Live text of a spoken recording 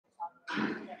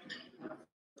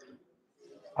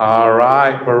All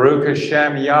right, Baruch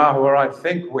Hashem Yahweh, I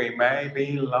think we may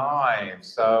be live.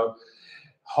 So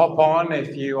hop on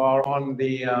if you are on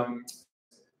the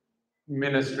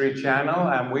ministry channel,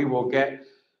 and we will get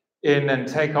in and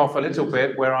take off a little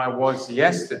bit where I was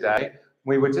yesterday.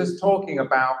 We were just talking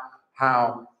about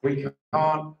how we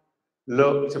can't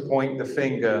look to point the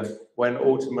finger when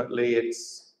ultimately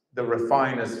it's the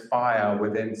refiner's fire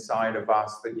within inside of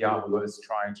us that Yahweh is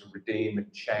trying to redeem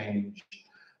and change.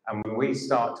 And when we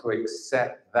start to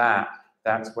accept that,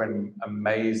 that's when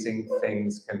amazing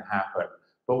things can happen.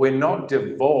 But we're not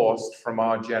divorced from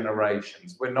our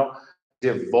generations. We're not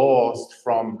divorced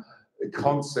from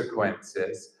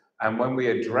consequences. And when we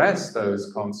address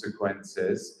those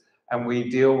consequences and we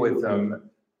deal with them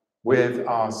with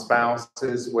our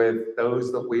spouses, with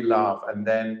those that we love, and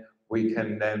then we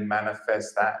can then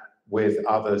manifest that with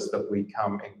others that we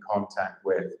come in contact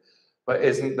with. But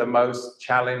isn't the most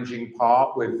challenging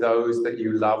part with those that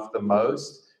you love the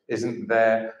most? Isn't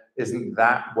that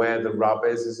where the rub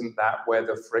is? Isn't that where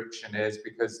the friction is?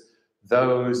 Because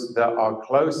those that are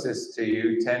closest to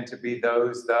you tend to be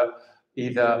those that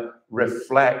either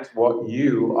reflect what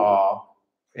you are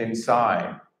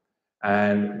inside.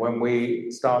 And when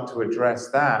we start to address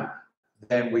that,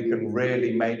 then we can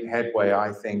really make headway,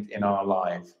 I think, in our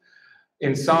life.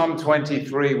 In Psalm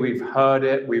 23, we've heard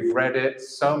it, we've read it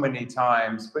so many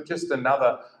times, but just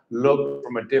another look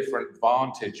from a different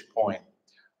vantage point.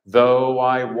 Though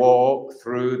I walk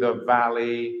through the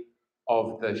valley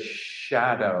of the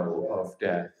shadow of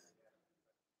death,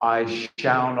 I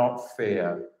shall not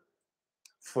fear,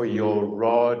 for your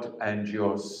rod and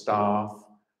your staff,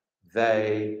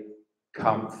 they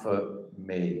comfort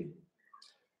me.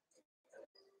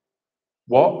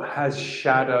 What has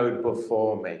shadowed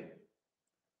before me?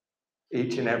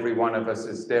 Each and every one of us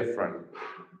is different.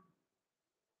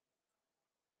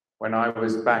 When I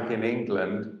was back in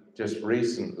England just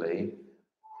recently,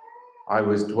 I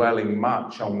was dwelling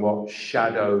much on what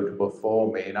shadowed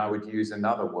before me, and I would use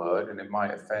another word, and it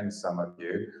might offend some of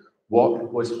you,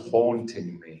 what was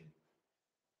haunting me.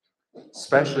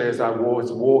 Especially as I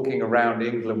was walking around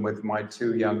England with my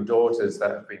two young daughters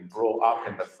that have been brought up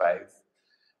in the faith,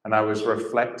 and I was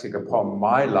reflecting upon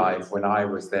my life when I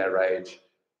was their age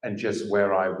and just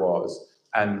where I was.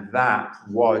 And that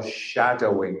was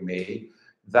shadowing me.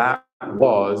 That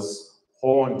was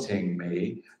haunting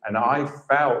me. And I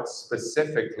felt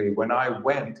specifically when I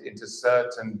went into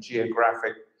certain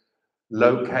geographic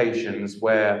locations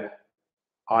where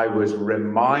I was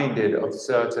reminded of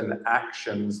certain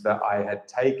actions that I had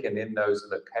taken in those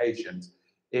locations,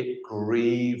 it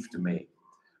grieved me.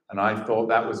 And I thought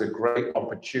that was a great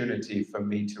opportunity for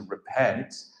me to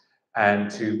repent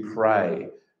and to pray.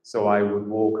 So I would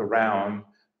walk around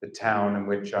the town in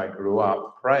which I grew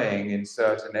up, praying in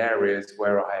certain areas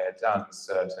where I had done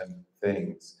certain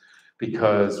things.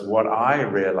 Because what I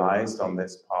realized on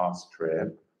this past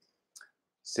trip,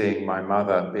 seeing my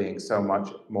mother being so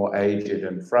much more aged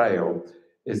and frail,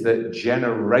 is that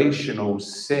generational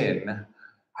sin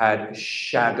had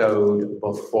shadowed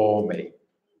before me.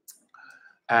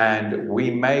 And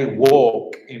we may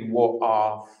walk in what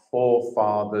our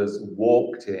forefathers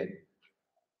walked in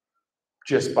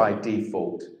just by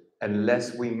default,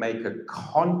 unless we make a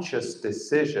conscious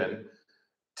decision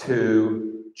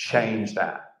to change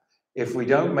that. If we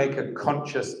don't make a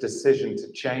conscious decision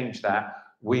to change that,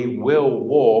 we will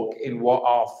walk in what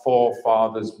our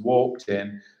forefathers walked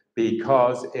in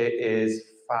because it is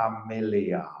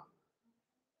familiar.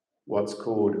 What's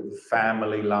called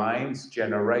family lines,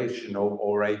 generational,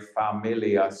 or a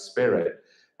familiar spirit.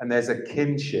 And there's a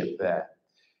kinship there.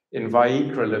 In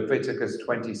Vayikra, Leviticus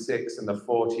 26 and the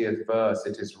 40th verse,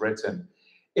 it is written,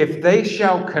 if they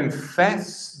shall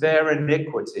confess their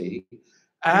iniquity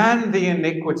and the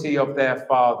iniquity of their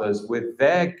fathers with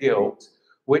their guilt,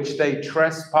 which they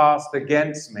trespassed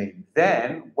against me,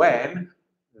 then,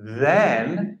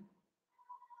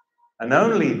 and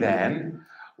only then,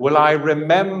 will I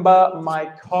remember my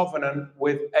covenant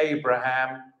with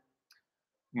Abraham,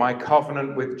 my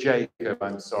covenant with Jacob,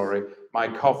 my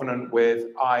covenant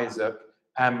with Isaac,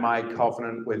 and my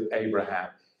covenant with Abraham.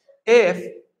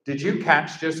 Did you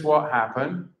catch just what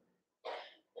happened?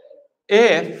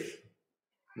 If,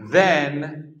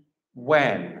 then,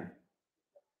 when.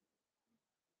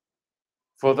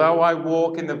 For though I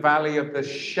walk in the valley of the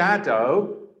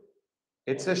shadow,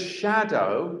 it's a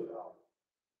shadow.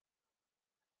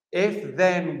 If,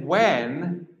 then,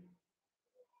 when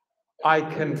I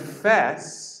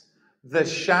confess the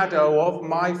shadow of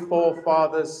my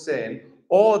forefathers' sin,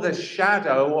 or the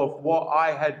shadow of what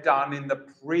I had done in the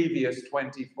previous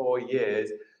 24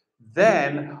 years,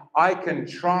 then I can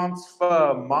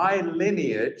transfer my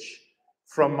lineage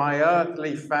from my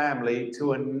earthly family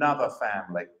to another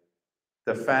family,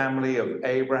 the family of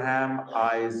Abraham,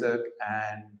 Isaac,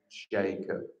 and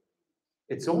Jacob.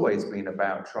 It's always been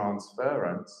about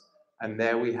transference. And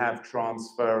there we have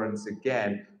transference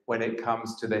again when it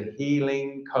comes to the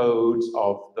healing codes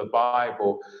of the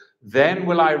Bible. Then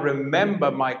will I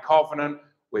remember my covenant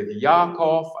with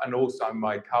Yaakov, and also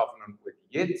my covenant with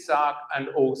Yitzhak, and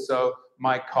also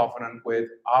my covenant with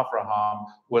Abraham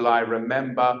will I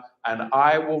remember, and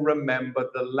I will remember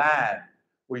the land.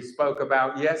 We spoke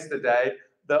about yesterday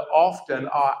that often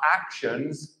our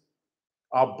actions,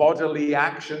 our bodily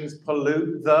actions,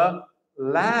 pollute the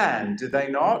land, do they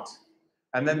not?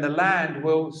 And then the land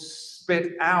will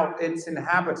spit out its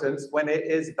inhabitants when it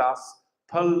is thus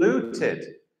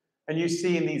polluted. And you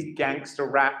see in these gangster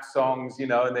rap songs, you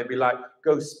know, and they'd be like,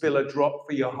 go spill a drop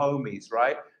for your homies,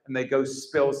 right? And they go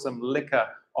spill some liquor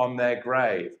on their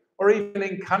grave. Or even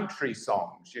in country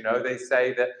songs, you know, they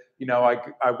say that, you know,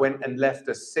 I went and left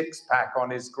a six-pack on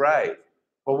his grave.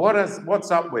 Well,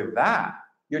 what's up with that?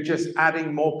 You're just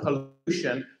adding more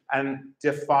pollution and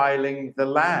defiling the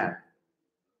land.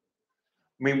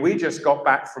 I mean, we just got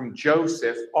back from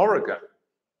Joseph, Oregon.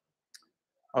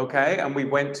 Okay, and we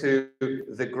went to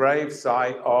the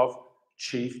gravesite of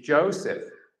Chief Joseph.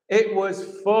 It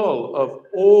was full of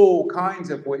all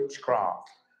kinds of witchcraft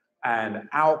and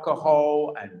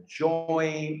alcohol and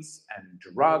joints and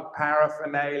drug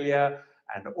paraphernalia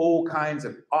and all kinds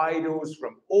of idols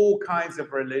from all kinds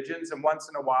of religions. And once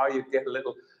in a while, you'd get a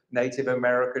little Native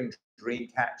American dream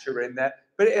catcher in there.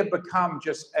 But it had become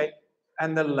just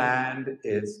and the land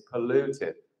is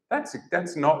polluted.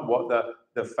 That's not what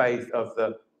the faith of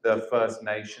the First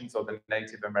Nations or the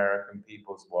Native American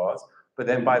peoples was. But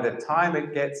then by the time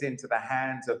it gets into the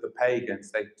hands of the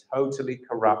pagans, they totally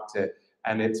corrupt it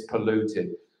and it's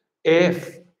polluted.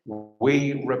 If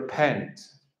we repent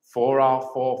for our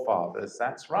forefathers,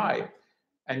 that's right.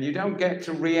 And you don't get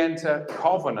to re-enter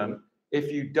covenant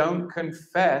if you don't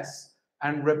confess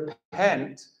and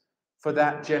repent for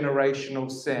that generational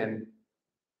sin.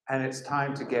 And it's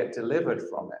time to get delivered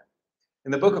from it.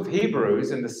 In the book of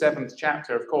Hebrews, in the 7th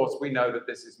chapter, of course, we know that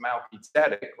this is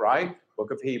Melchizedek, right?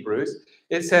 Book of Hebrews.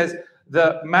 It says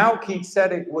that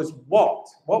Melchizedek was what?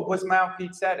 What was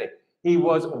Melchizedek? He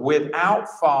was without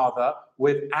father,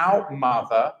 without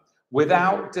mother,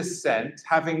 without descent,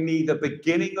 having neither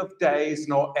beginning of days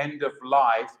nor end of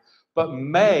life, but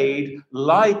made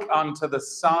like unto the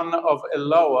son of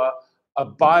Eloah,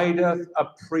 abideth a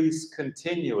priest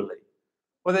continually.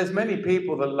 Well, there's many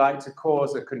people that like to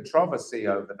cause a controversy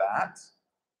over that.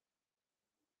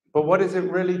 But what is it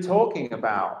really talking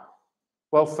about?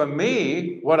 Well, for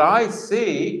me, what I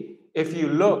see, if you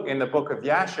look in the book of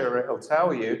Yasher, it'll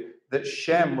tell you that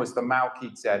Shem was the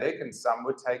Melchizedek, and some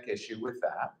would take issue with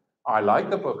that. I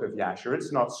like the book of Yasher.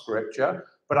 It's not scripture,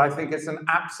 but I think it's an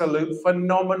absolute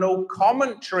phenomenal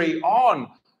commentary on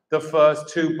the first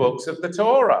two books of the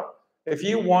Torah. If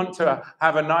you want to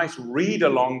have a nice read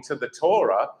along to the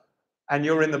Torah, and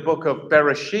you're in the book of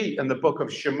Bereshit and the book of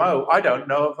Shemot, I don't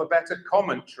know of a better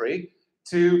commentary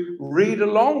to read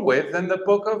along with than the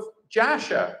book of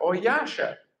Jasher or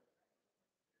Yasher.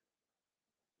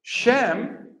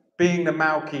 Shem, being the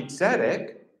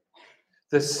Melchizedek,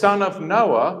 the son of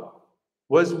Noah,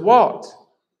 was what?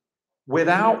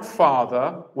 Without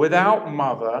father, without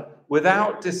mother,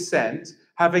 without descent,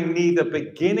 having neither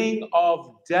beginning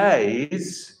of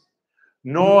days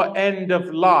nor end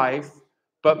of life,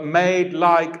 but made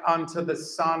like unto the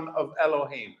son of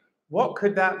Elohim. What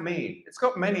could that mean? It's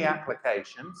got many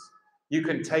applications. You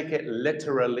can take it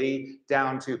literally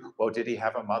down to, well, did he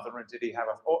have a mother and did he have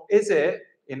a... Or is it,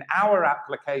 in our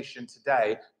application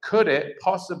today, could it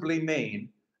possibly mean,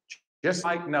 just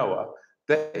like Noah,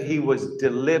 that he was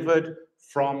delivered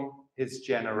from his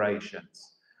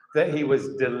generations? That he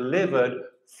was delivered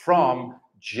from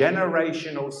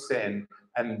generational sin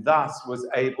and thus was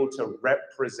able to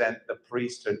represent the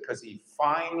priesthood because he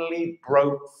finally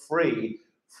broke free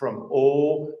from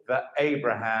all that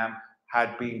Abraham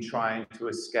had been trying to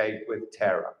escape with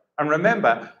terror. And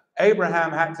remember,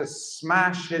 Abraham had to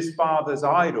smash his father's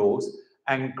idols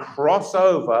and cross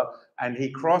over, and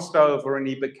he crossed over and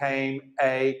he became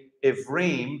a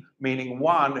Ivrim, meaning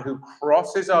one who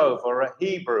crosses over, a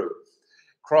Hebrew,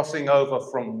 crossing over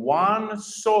from one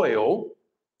soil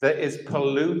that is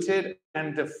polluted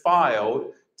and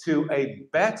defiled to a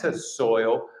better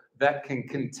soil that can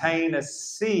contain a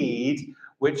seed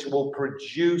which will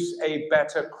produce a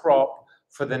better crop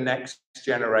for the next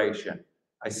generation.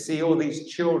 I see all these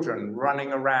children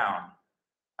running around,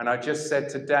 and I just said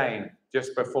to Dane,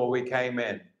 just before we came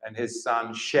in, and his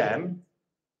son Shem,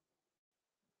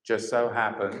 just so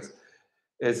happens,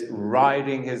 is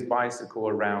riding his bicycle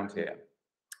around here.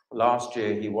 Last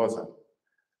year he wasn't.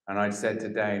 And I said to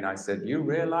Dane, I said, you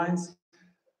realize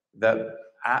that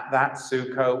at that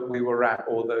Sukkot we were at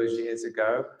all those years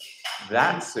ago,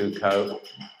 that Sukkot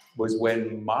was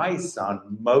when my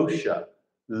son Moshe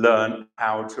learned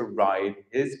how to ride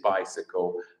his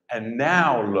bicycle. And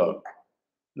now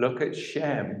look at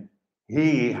Shem.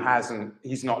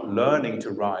 He's not learning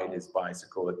to ride his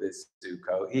bicycle at this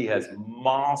Sukkot. He has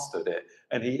mastered it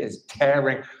and he is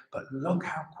tearing, but look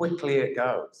how quickly it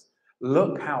goes.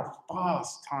 Look how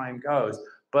fast time goes,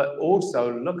 but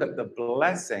also look at the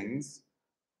blessings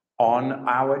on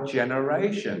our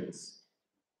generations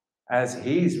as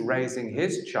he's raising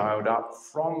his child up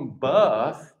from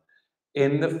birth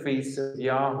in the feast of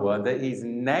Yahweh that he's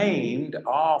named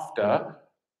after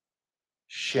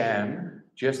Shem,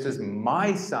 just as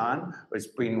my son has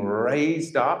been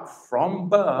raised up from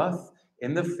birth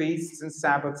in the feasts and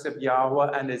Sabbaths of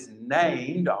Yahweh and is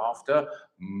named after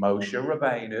Moshe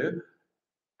Rabbeinu.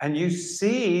 And you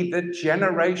see the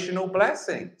generational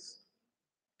blessings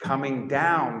coming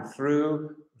down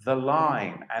through the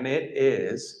line. And it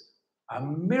is a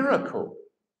miracle.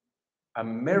 A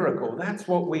miracle. That's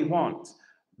what we want.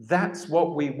 That's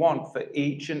what we want for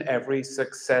each and every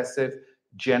successive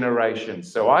generation.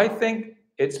 So I think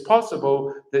it's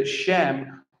possible that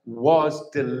Shem was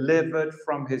delivered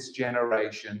from his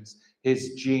generations,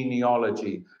 his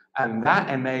genealogy, and that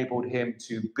enabled him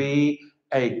to be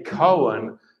a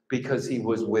Cohen because he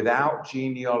was without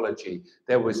genealogy.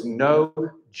 There was no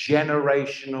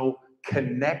generational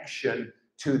connection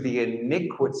to the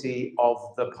iniquity of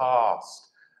the past.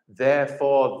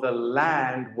 Therefore, the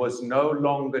land was no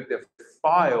longer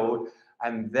defiled,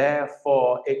 and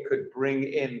therefore it could bring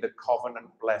in the covenant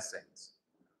blessings.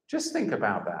 Just think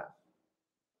about that.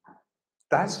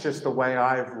 That's just the way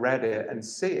I've read it and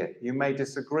see it. You may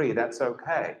disagree, that's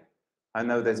okay. I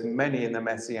know there's many in the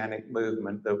Messianic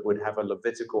movement that would have a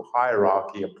Levitical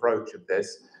hierarchy approach of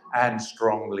this and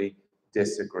strongly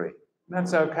disagree.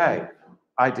 That's okay.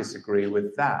 I disagree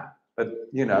with that. But,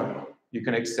 you know, you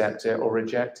can accept it or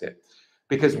reject it.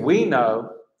 Because we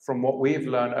know from what we've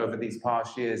learned over these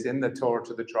past years in the Torah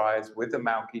to the Tribes with the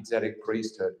Melchizedek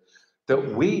priesthood,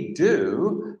 that we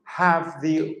do have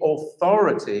the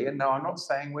authority, and no, I'm not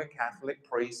saying we're Catholic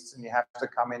priests and you have to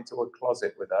come into a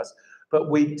closet with us, but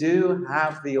we do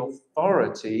have the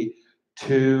authority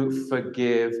to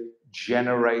forgive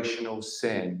generational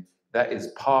sin that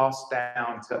is passed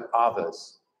down to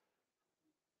others.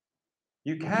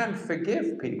 You can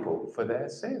forgive people for their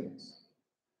sins,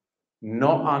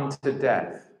 not unto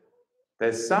death.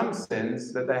 There's some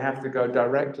sins that they have to go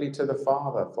directly to the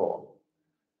Father for.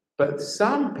 But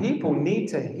some people need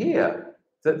to hear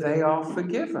that they are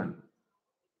forgiven.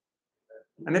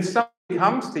 And if somebody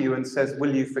comes to you and says,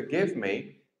 will you forgive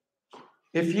me?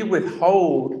 If you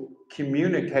withhold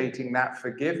communicating that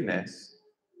forgiveness,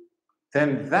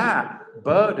 then that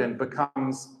burden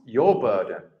becomes your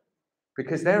burden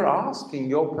because they're asking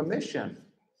your permission.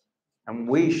 And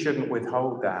we shouldn't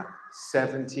withhold that.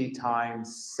 70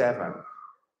 times 7,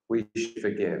 we should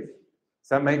forgive. Does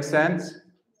that make sense?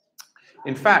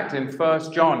 In fact, in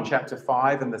 1 John chapter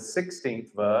 5 and the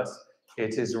 16th verse,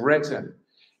 it is written,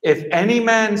 if any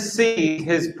man see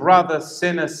his brother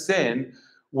sin a sin,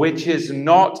 which is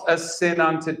not a sin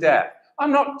unto death.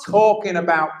 I'm not talking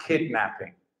about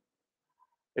kidnapping.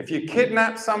 If you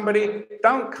kidnap somebody,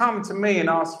 don't come to me and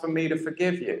ask for me to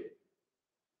forgive you.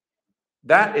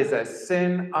 That is a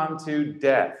sin unto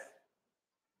death.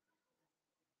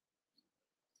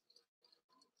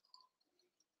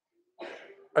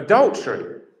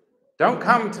 Adultery. Don't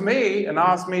come to me and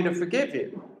ask me to forgive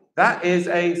you. That is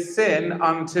a sin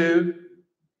unto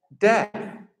death.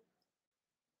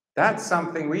 That's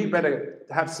something we better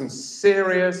have some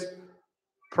serious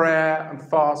prayer and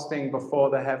fasting before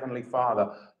the Heavenly Father.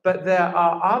 But there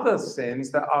are other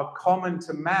sins that are common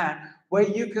to man where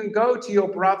you can go to your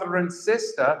brother and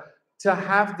sister to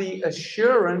have the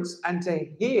assurance and to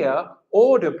hear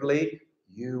audibly,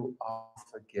 you are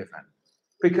forgiven.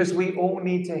 Because we all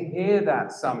need to hear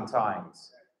that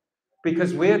sometimes.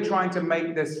 Because we're trying to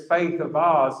make this faith of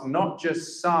ours not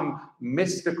just some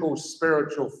mystical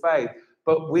spiritual faith,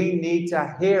 but we need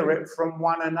to hear it from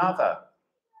one another.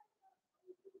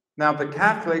 Now, the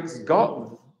Catholics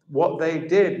got what they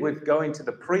did with going to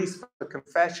the priest for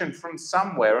confession from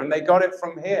somewhere, and they got it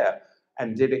from here.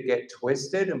 And did it get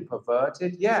twisted and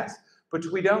perverted? Yes. But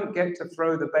we don't get to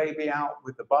throw the baby out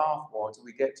with the bathwater.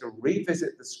 We get to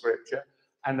revisit the scripture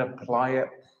and apply it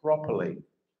properly.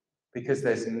 Because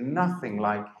there's nothing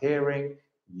like hearing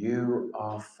You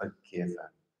are forgiven.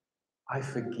 I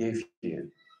forgive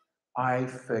you. I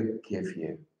forgive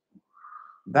you.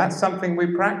 That's something we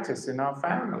practice in our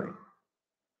family.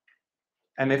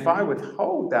 And if I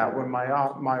withhold that when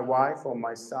my wife or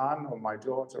my son or my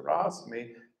daughter asks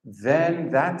me,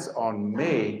 then that's on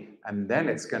me. And then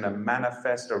it's going to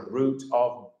manifest a root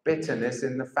of bitterness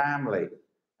in the family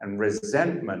and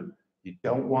resentment. You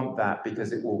don't want that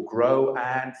because it will grow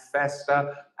and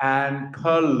fester and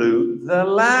pollute the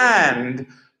land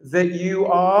that you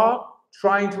are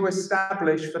trying to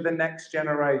establish for the next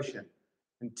generation.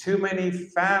 And too many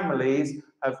families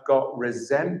have got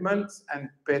resentments and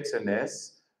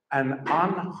bitterness and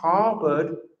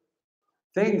unharbored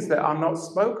things that are not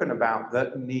spoken about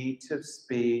that need to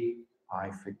be,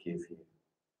 I forgive you.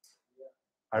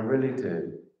 I really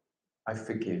do. I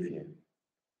forgive you.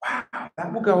 Wow,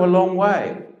 that will go a long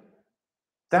way.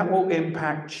 That will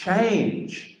impact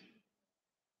change.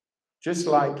 Just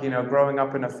like, growing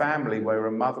up in a family where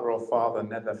a mother or father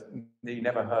you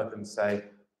never heard them say,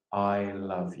 I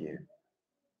love you.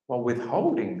 Well,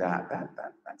 withholding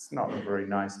that's not a very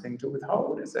nice thing to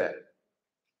withhold, is it?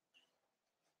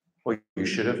 Well, you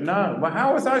should have known. Well,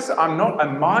 how was I'm not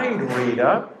a mind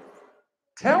reader.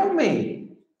 Tell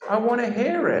me. I want to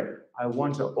hear it. I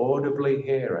want to audibly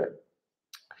hear it.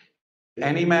 If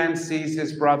any man sees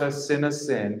his brother sin a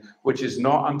sin which is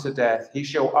not unto death, he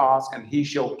shall ask, and he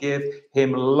shall give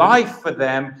him life for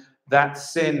them that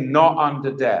sin not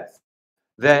unto death.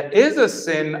 There is a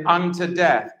sin unto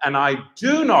death, and I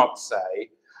do not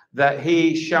say that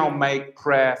he shall make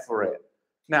prayer for it.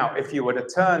 Now, if you were to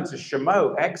turn to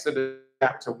Shemot, Exodus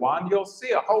chapter 1, you'll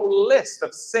see a whole list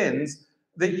of sins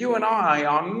that you and I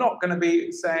are not going to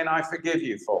be saying, I forgive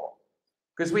you for.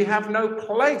 Because we have no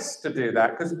place to do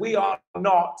that, because we are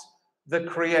not the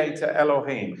creator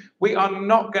Elohim. We are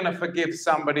not going to forgive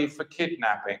somebody for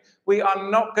kidnapping. We are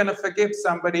not going to forgive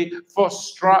somebody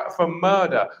for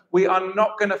murder. We are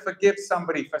not going to forgive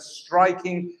somebody for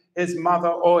striking his mother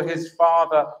or his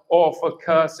father or for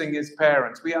cursing his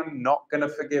parents. We are not going to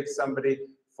forgive somebody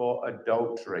for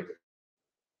adultery.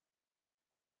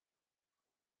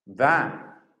 That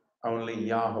only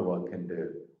Yahweh can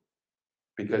do,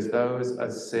 because those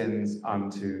are sins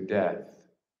unto death.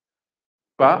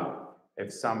 But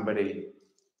if somebody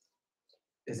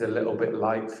is a little bit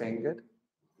light-fingered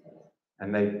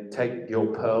and they take your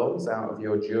pearls out of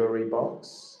your jewelry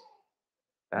box,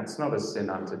 that's not a sin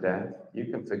unto death. You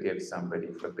can forgive somebody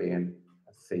for being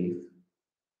a thief.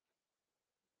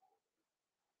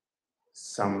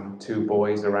 Some two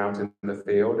boys are out in the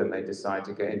field and they decide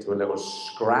to get into a little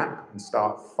scrap and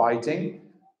start fighting.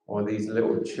 Or these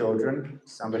little children,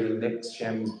 somebody nicks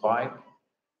Shem's bike,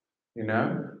 you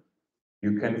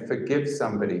can forgive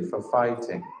somebody for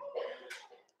fighting.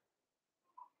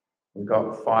 We've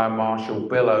got Fire Marshal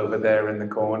Bill over there in the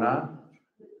corner.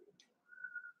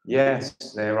 Yes,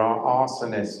 there are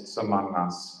arsonists among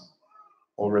us,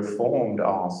 or reformed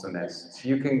arsonists.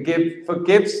 You can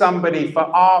forgive somebody for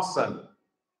arson.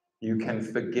 You can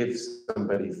forgive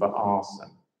somebody for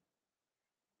arson.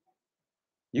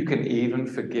 You can even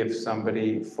forgive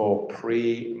somebody for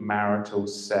premarital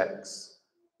sex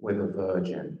with a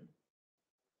virgin.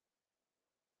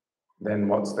 Then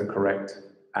what's the correct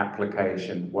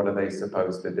application? What are they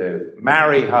supposed to do?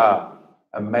 Marry her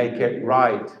and make it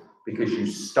right, because you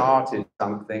started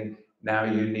something. Now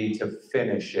you need to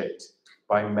finish it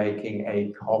by making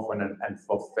a covenant and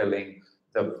fulfilling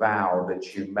the vow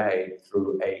that you made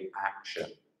through an action.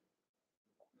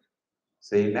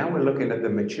 See, now we're looking at the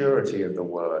maturity of the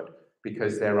word,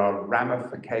 because there are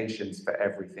ramifications for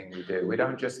everything we do. We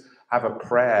don't just have a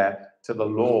prayer to the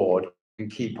Lord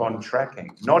and keep on trekking.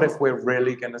 Not if we're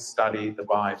really going to study the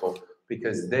Bible,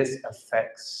 because this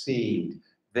affects seed.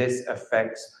 This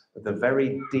affects the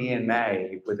very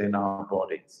DNA within our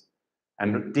bodies.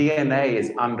 And DNA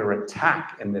is under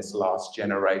attack in this last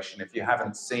generation. If you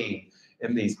haven't seen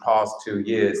in these past 2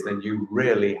 years, then you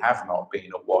really have not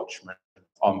been a watchman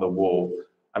on the wall.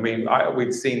 I mean,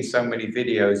 we've seen so many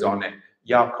videos on it.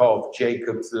 Yaakov,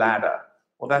 Jacob's ladder.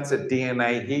 Well, that's a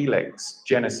DNA helix.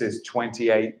 Genesis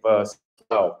 28, verse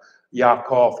 12.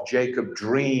 Yaakov, Jacob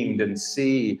dreamed and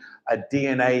see a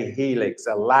DNA helix,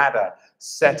 a ladder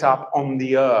set up on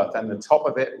the earth, and the top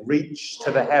of it reached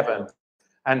to the heavens,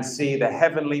 and see the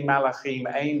heavenly malachim,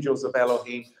 angels of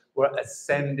Elohim, were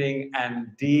ascending and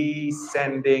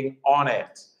descending on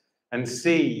it. And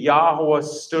see, Yahweh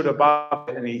stood above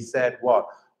it, and he said, what?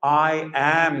 I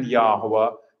am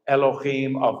Yahweh,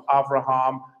 Elohim of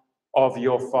Abraham, of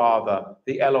your father,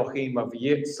 the Elohim of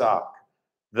Yitzhak.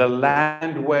 The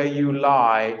land where you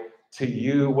lie, to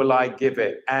you will I give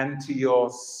it, and to your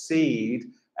seed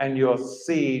and your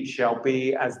seed shall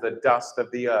be as the dust of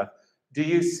the earth. Do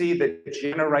you see the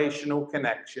generational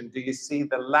connection? Do you see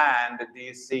the land? And do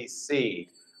you see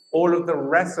seed? All of the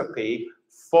recipe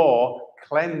for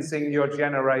cleansing your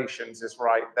generations is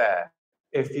right there,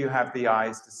 if you have the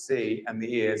eyes to see and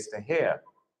the ears to hear.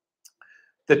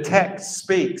 The text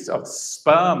speaks of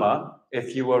sperma,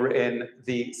 if you were in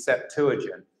the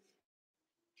Septuagint.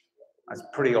 That's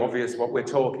pretty obvious what we're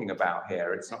talking about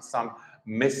here. It's not some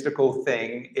mystical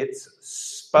thing.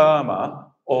 It's sperma,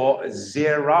 or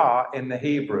zerah in the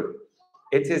Hebrew.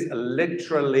 It is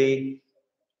literally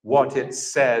what it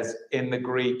says in the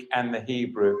Greek and the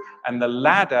Hebrew. And the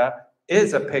ladder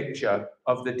is a picture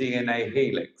of the DNA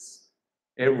helix.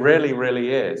 It really,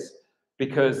 really is.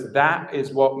 Because that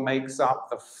is what makes up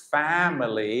the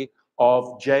family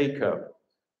of Jacob.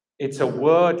 It's a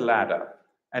word ladder.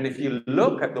 And if you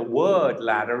look at the word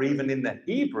ladder, even in the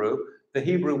Hebrew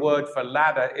word for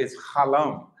ladder is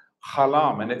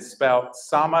chalam, and it's spelled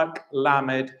samak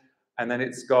lamed, and then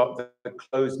it's got the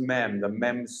closed mem, the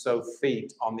mem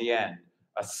sofit on the end,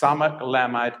 a samak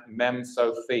lamed mem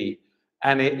sofit,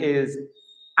 and it is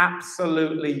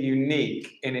absolutely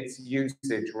unique in its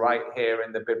usage right here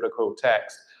in the biblical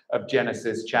text of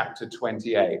Genesis chapter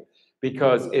 28,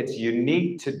 because it's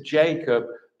unique to Jacob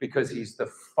because he's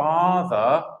the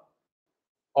father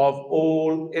of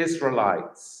all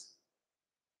Israelites.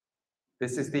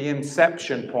 This is the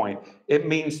inception point. It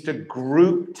means to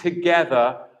group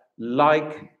together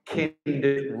like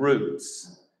kindred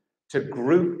roots. To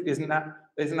group, isn't that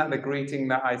the greeting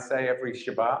that I say every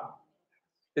Shabbat?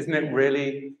 Isn't it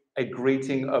really a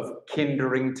greeting of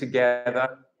kindring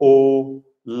together, all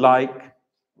like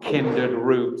kindred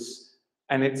roots?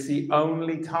 And it's the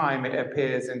only time it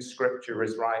appears in Scripture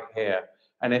is right here.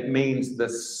 And it means the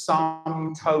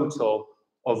sum total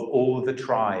of all the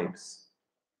tribes.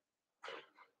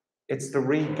 It's the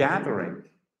regathering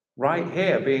right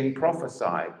here being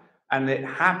prophesied. And it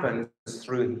happens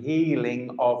through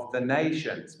healing of the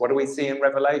nations. What do we see in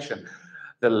Revelation?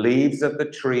 The leaves of the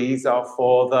trees are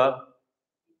for the...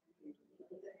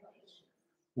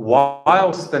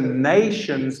 Whilst the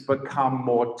nations become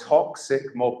more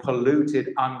toxic, more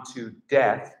polluted unto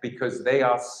death, because they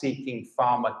are seeking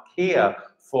pharmakia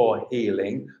for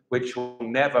healing, which will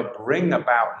never bring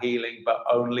about healing, but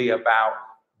only about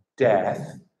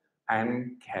death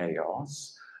and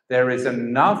chaos, there is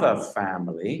another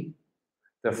family,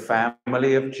 the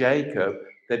family of Jacob,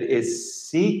 that is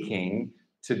seeking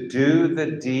to do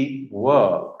the deep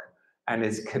work and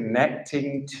is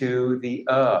connecting to the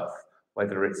earth,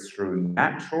 whether it's through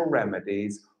natural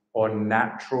remedies or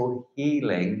natural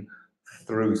healing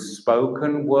through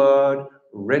spoken word,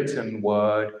 written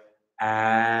word,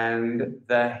 and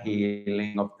the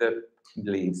healing of the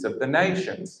leaves of the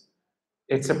nations.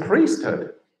 It's a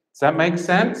priesthood. Does that make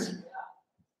sense?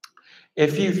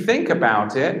 If you think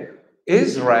about it,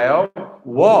 Israel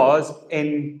was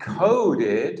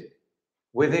encoded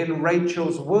within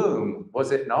Rachel's womb,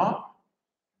 was it not?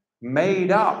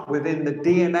 Made up within the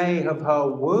DNA of her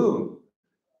womb.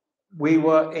 We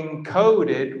were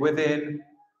encoded within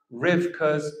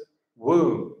Rivka's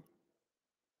womb.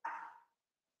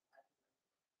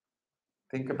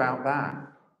 Think about that.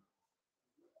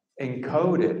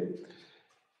 Encoded.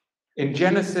 In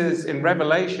Genesis, in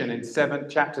Revelation, in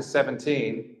chapter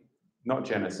 17, not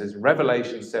Genesis,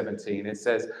 Revelation 17, it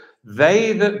says,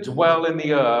 "They that dwell in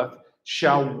the earth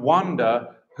shall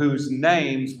wonder whose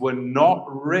names were not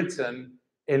written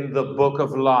in the book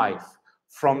of life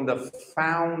from the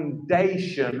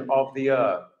foundation of the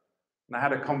earth." And I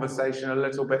had a conversation a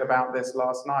little bit about this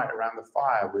last night around the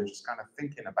fire. We were just kind of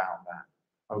thinking about that.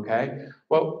 Okay?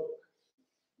 Well,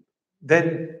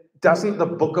 then doesn't the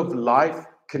book of life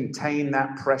contain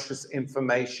that precious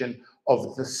information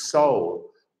of the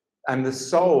soul? And the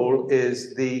soul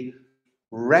is the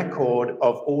record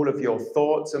of all of your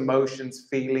thoughts, emotions,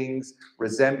 feelings,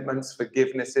 resentments,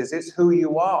 forgivenesses. It's who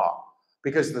you are,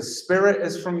 because the spirit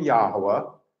is from Yahweh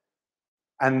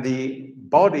and the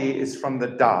body is from the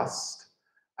dust.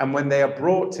 And when they are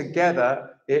brought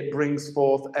together, it brings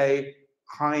forth a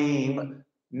Chaim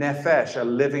Nefesh, a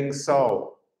living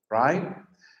soul, right?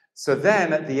 So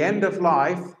then at the end of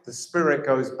life, the spirit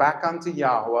goes back unto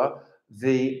Yahweh,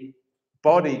 the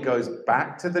body goes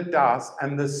back to the dust,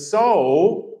 and the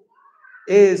soul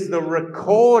is the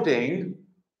recording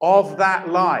of that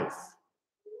life.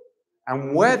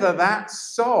 And whether that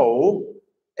soul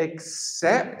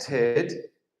accepted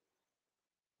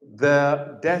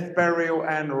the death, burial,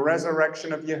 and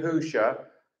resurrection of Yahusha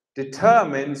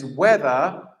determines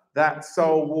whether that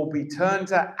soul will be turned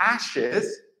to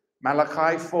ashes,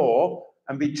 Malachi 4,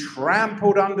 and be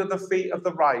trampled under the feet of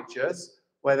the righteous,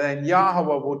 where then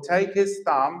Yahweh will take his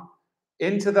thumb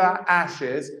into the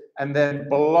ashes and then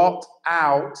blot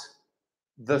out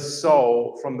the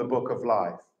soul from the book of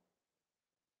life,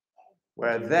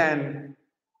 where then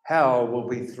hell will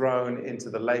be thrown into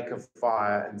the lake of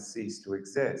fire and cease to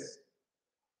exist.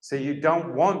 So you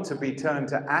don't want to be turned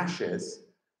to ashes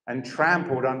and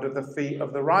trampled under the feet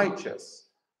of the righteous.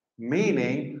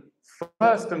 Meaning,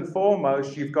 first and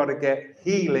foremost, you've got to get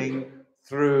healing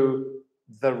through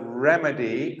the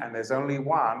remedy, and there's only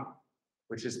one,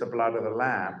 which is the blood of the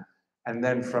Lamb. And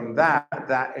then from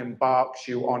that embarks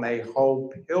you on a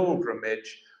whole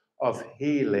pilgrimage of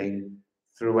healing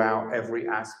throughout every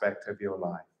aspect of your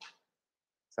life.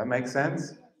 Does that make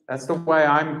sense? That's the way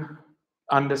I'm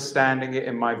understanding it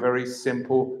in my very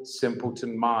simple,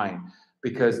 simpleton mind.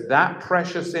 Because that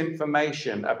precious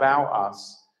information about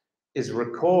us is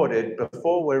recorded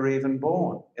before we're even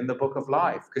born in the book of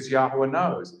life, because Yahweh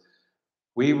knows.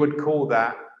 We would call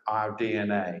that our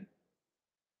DNA.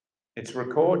 It's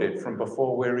recorded from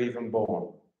before we're even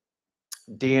born.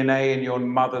 DNA in your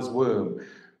mother's womb,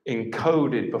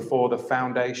 encoded before the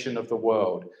foundation of the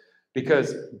world.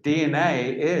 Because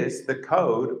DNA is the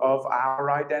code of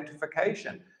our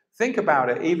identification. Think about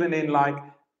it, even in like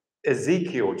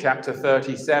Ezekiel chapter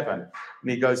 37.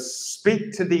 And he goes,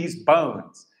 speak to these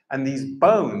bones. And these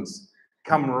bones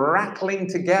come rattling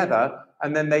together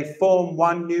and then they form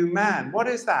one new man. What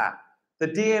is that? The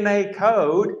DNA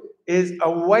code is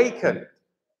awakened.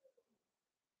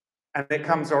 And it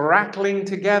comes rattling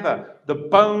together. The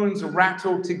bones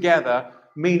rattled together,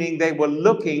 meaning they were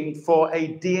looking for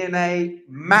a DNA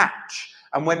match.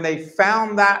 And when they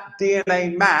found that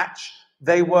DNA match,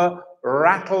 they were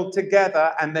rattled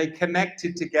together and they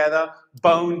connected together,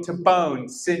 bone to bone,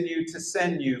 sinew to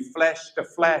sinew, flesh to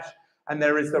flesh. And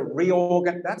there is the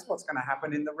reorgan. That's what's going to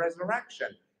happen in the resurrection.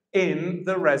 In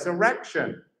the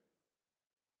resurrection.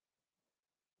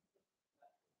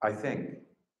 I think.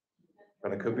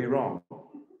 But I could be wrong.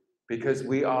 Because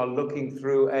we are looking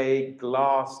through a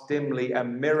glass dimly, a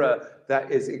mirror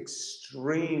that is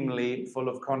extremely full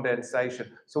of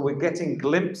condensation. So we're getting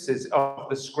glimpses of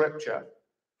the scripture.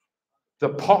 The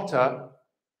potter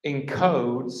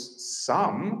encodes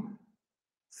some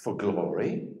for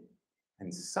glory,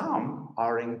 and some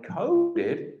are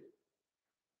encoded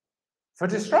for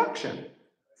destruction.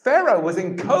 Pharaoh was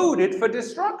encoded for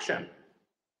destruction.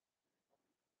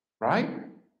 Right?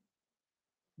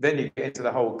 Then you get into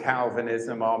the whole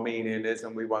Calvinism,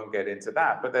 Arminianism. We won't get into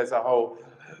that. But there's a whole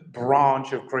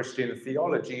branch of Christian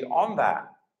theology on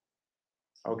that.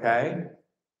 Okay?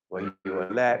 Well, you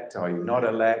elect, are you not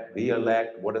elect? The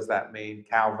elect, what does that mean?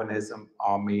 Calvinism,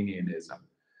 Arminianism.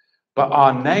 But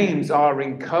our names are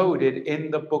encoded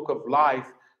in the book of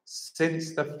life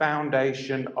since the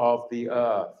foundation of the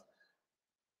earth.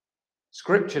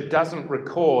 Scripture doesn't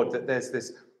record that there's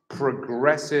this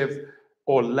progressive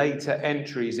or later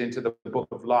entries into the book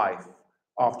of life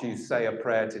after you say a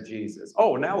prayer to Jesus.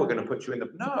 Oh, now we're going to put you in the...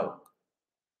 No.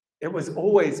 It was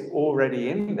always already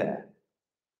in there.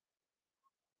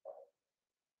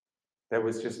 There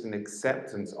was just an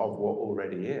acceptance of what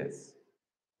already is.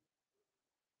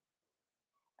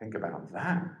 Think about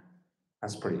that.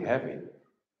 That's pretty heavy.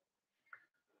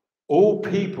 All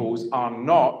peoples are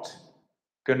not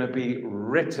going to be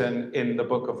written in the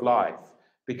book of life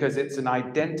because it's an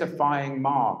identifying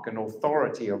mark, an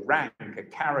authority, a rank, a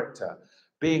character,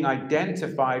 being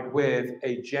identified with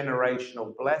a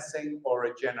generational blessing or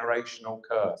a generational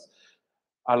curse.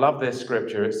 I love this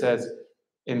scripture. It says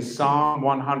in Psalm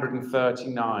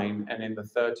 139 and in the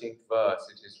 13th verse,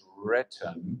 it is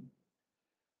written,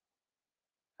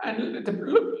 and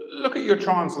look at your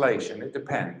translation. It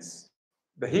depends.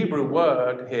 The Hebrew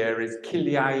word here is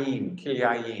kiliaim,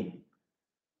 kiliaim.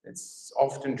 It's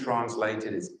often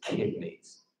translated as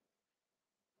kidneys.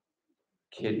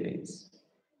 Kidneys.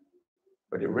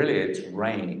 But it's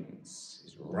reins.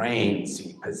 It's reins.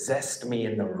 He possessed me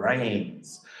in the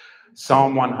reins.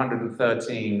 Psalm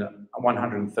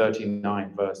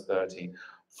 139, verse 13.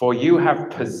 For you have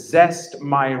possessed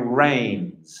my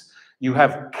reins. You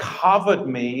have covered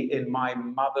me in my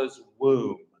mother's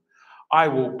womb. I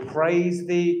will praise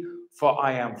thee, for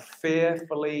I am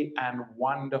fearfully and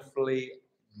wonderfully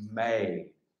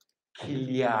made.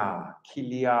 Kilia,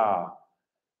 kilia.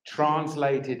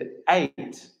 Translated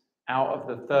 8 out of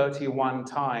the 31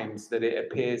 times that it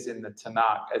appears in the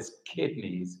Tanakh as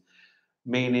kidneys,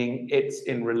 meaning it's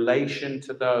in relation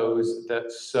to those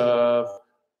that serve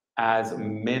as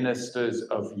ministers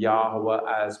of Yahweh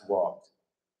as what?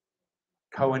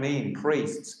 Kohanim,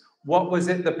 priests. What was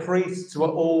it the priests were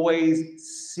always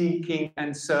seeking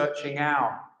and searching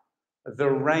out? the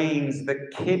reins, the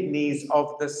kidneys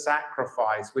of the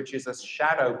sacrifice, which is a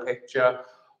shadow picture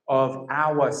of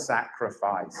our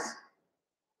sacrifice.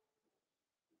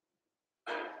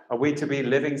 Are we to be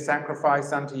living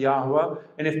sacrifice unto Yahweh?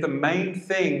 And if the main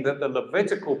thing that the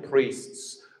Levitical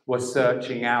priests were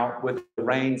searching out were the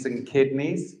reins and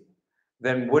kidneys,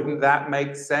 then wouldn't that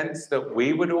make sense that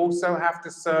we would also have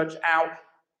to search out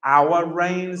our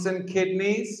reins and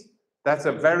kidneys? That's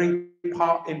a very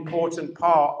important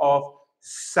part of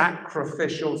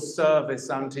sacrificial service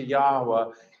unto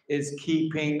Yahweh, is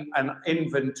keeping an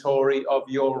inventory of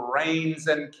your reins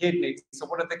and kidneys. So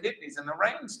what do the kidneys and the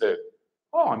reins do?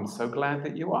 Oh, I'm so glad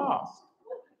that you asked.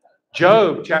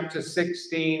 Job chapter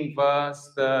 16,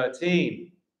 verse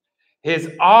 13.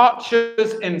 His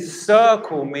archers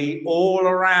encircle me all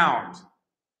around.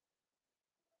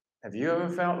 Have you ever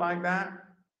felt like that?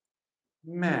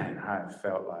 Man, I've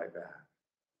felt like that.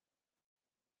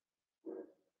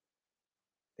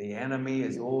 The enemy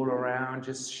is all around,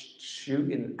 just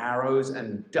shooting arrows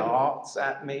and darts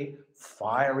at me,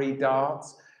 fiery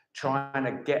darts,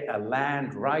 trying to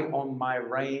land right on my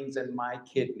reins and my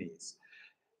kidneys.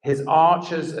 His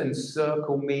archers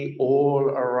encircle me all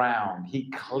around. He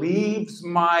cleaves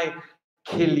my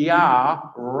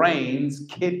kilia, reins,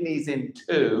 kidneys in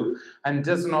two, and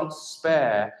does not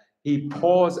spare. He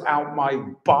pours out my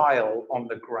bile on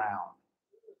the ground.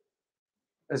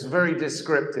 It's very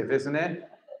descriptive, isn't it?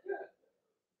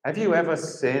 Have you ever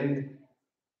sinned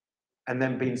and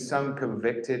then been so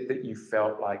convicted that you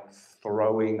felt like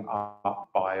throwing up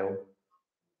bile?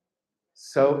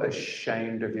 So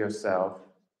ashamed of yourself.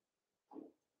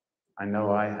 I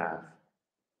know I have.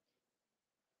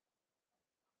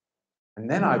 And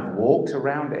then I've walked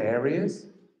around areas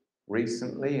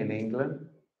recently in England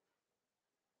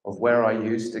of where I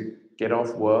used to get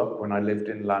off work when I lived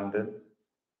in London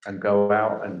and go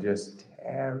out and just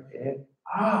tear it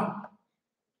up.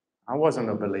 I wasn't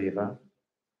a believer.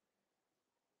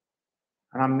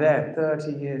 And I'm there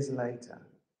 30 years later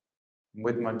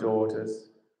with my daughters.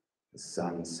 The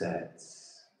sun sets.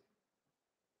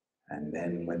 And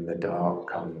then when the dark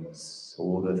comes,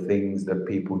 all the things that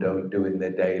people don't do in the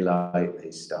daylight,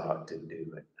 they start to do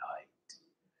at night.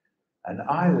 And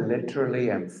I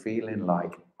literally am feeling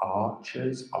like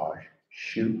archers are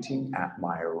shooting at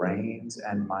my reins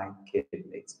and my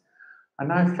kidneys.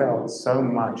 And I felt so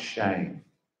much shame.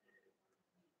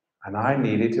 And I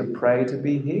needed to pray to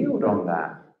be healed on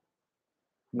that.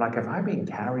 I'm like, have I been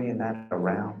carrying that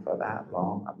around for that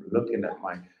long? I'm looking at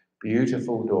my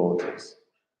beautiful daughters.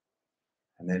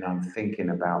 And then I'm thinking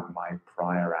about my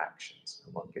prior actions.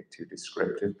 I won't get too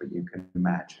descriptive, but you can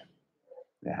imagine.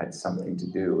 It had something to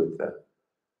do with the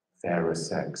fairer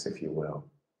sex, if you will.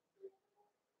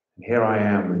 And here I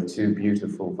am with two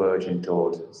beautiful virgin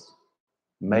daughters,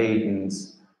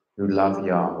 maidens who love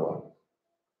Yahweh.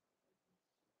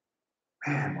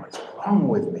 Man, what's wrong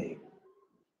with me?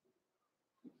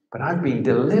 But I've been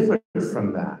delivered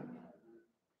from that.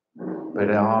 But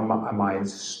am I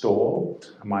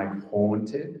stalked? Am I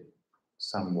haunted?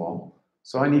 Somewhat.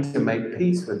 So I need to make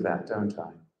peace with that, don't I?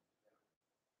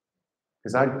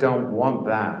 Because I don't want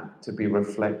that to be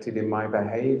reflected in my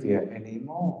behavior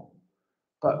anymore.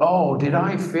 But oh, did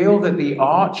I feel that the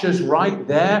archers right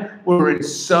there were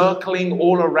encircling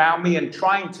all around me and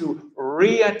trying to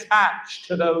reattach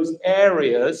to those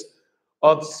areas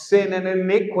of sin and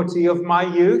iniquity of my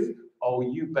youth? Oh,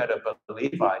 you better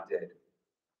believe I did.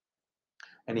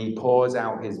 And he pours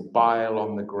out his bile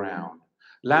on the ground.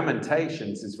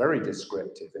 Lamentations is very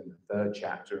descriptive in the 3rd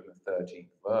chapter and the 13th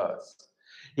verse.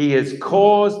 He has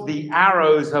caused the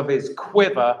arrows of his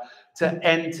quiver to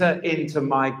enter into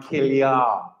my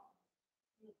kilia.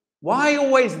 Why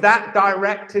always that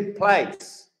directed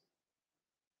place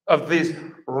of these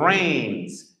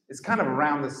reins? It's kind of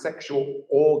around the sexual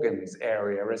organs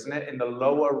area, isn't it? In the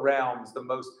lower realms, the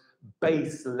most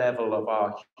base level of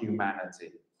our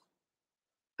humanity.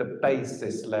 The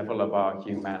basis level of our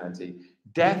humanity.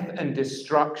 Death and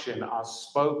destruction are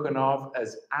spoken of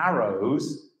as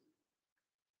arrows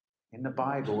in the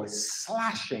Bible, as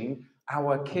slashing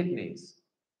our kidneys.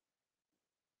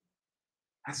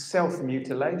 That's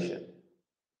self-mutilation,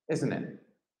 isn't it?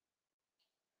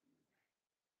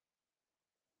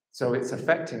 So it's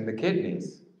affecting the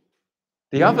kidneys.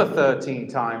 The other 13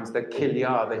 times that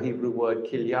kilia, the Hebrew word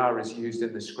kilia, is used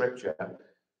in the scripture,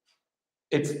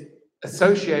 it's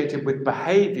associated with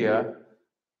behavior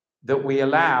that we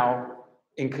allow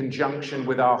in conjunction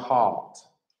with our heart.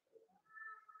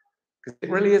 Because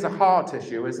it really is a heart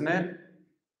issue, isn't it?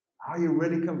 Are you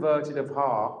really converted of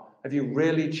heart? Have you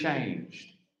really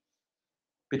changed?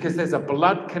 because there's a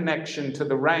blood connection to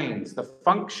the reins. The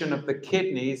function of the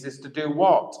kidneys is to do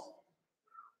what?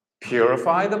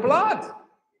 Purify the blood.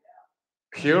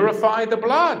 Purify the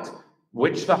blood,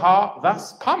 which the heart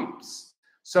thus pumps.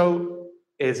 So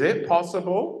is it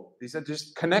possible, these are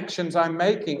just connections I'm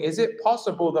making, is it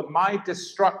possible that my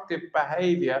destructive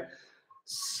behavior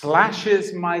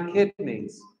slashes my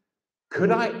kidneys?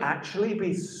 Could I actually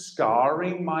be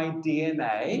scarring my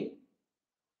DNA?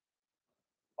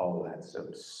 Oh, that's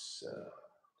absurd.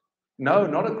 No,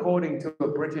 not according to a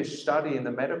British study in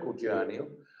the medical journal.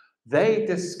 They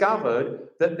discovered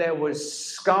that there was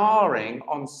scarring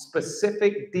on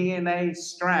specific DNA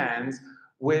strands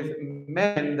with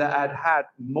men that had had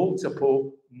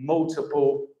multiple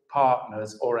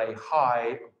partners, or a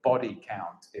high body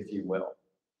count, if you will.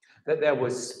 That there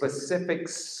was specific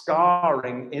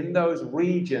scarring in those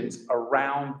regions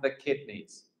around the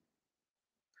kidneys,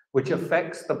 which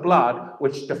affects the blood,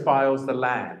 which defiles the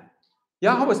land.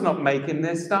 Yahweh's not making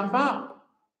this stuff up.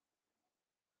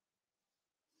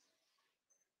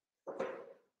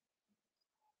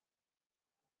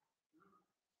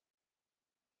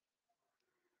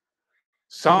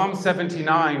 Psalm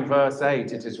 79, verse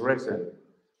 8, it is written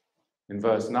in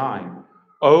verse 9,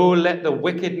 oh, let the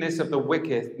wickedness of the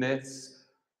wickedness,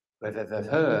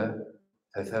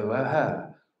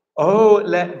 oh,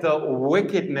 let the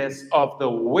wickedness of the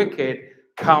wicked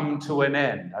come to an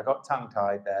end. I got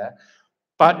tongue-tied there.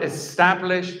 But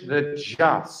establish the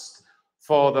just,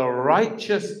 for the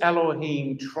righteous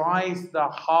Elohim tries the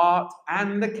heart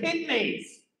and the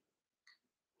kidneys.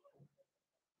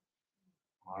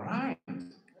 All right.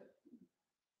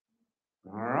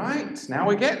 All right, now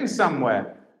we're getting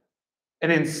somewhere.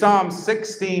 And in Psalm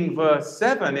 16, verse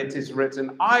 7, it is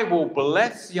written, I will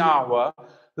bless Yahweh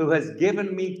who has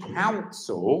given me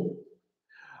counsel.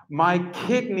 My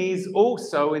kidneys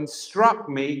also instruct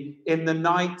me in the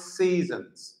night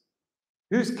seasons.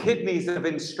 Whose kidneys have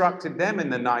instructed them in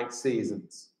the night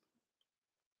seasons?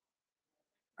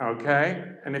 Okay,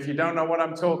 and if you don't know what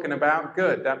I'm talking about,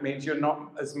 good. That means you're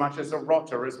not as much as a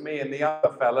rotter as me and the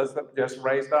other fellas that just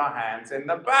raised our hands in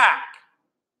the back.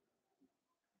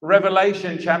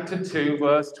 Revelation chapter 2,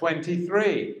 verse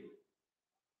 23.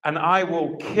 And I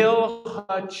will kill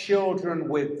her children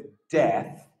with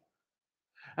death,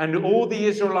 and all the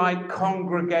Israelite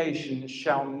congregation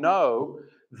shall know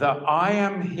that I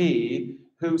am he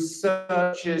who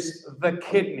searches the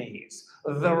kidneys,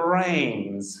 the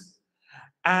reins,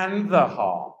 and the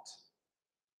heart.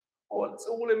 Oh, it's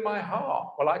all in my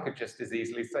heart. Well, I could just as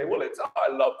easily say, well,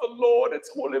 I love the Lord, it's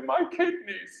all in my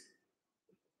kidneys.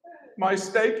 My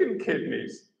steak and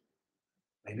kidneys.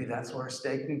 Maybe that's where a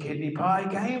steak and kidney pie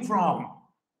came from.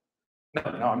 No,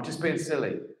 I'm just being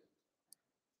silly.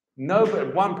 No,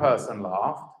 but one person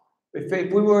laughed.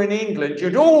 If we were in England,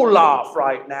 you'd all laugh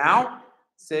right now.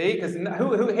 See, because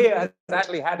who here has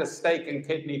actually had a steak and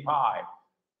kidney pie?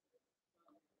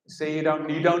 See, you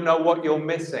don't know what you're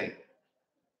missing.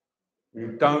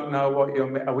 You don't know what you're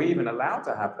missing. Are we even allowed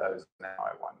to have those now,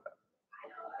 I wonder?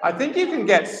 I think you can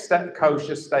get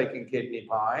kosher steak and kidney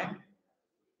pie.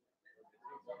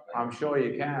 I'm sure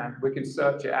you can. We can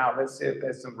search it out. Let's see if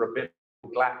there's some rabbinical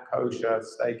black kosher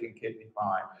steak and kidney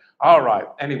pie. All right.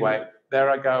 Anyway, there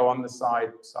I go on the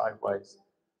sideways.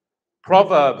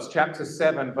 Proverbs chapter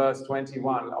 7, verse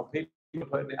 21. Oh, people are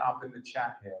putting it up in the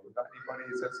chat here. We've got anybody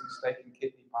who's had some steak and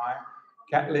kidney pie?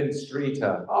 Kathleen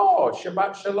Streeter. Oh,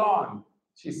 Shabbat Shalom.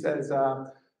 She says,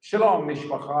 Shalom,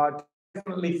 Mishpacha.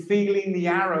 Definitely feeling the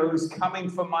arrows coming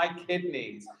for my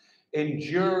kidneys.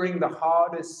 Enduring the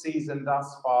hardest season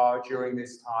thus far during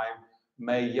this time.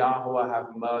 May Yahweh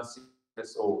have mercy on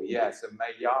us all. Yes, and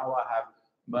may Yahweh have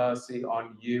mercy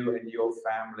on you and your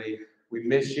family. We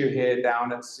miss you here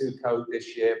down at Sukkot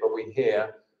this year, but we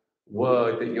hear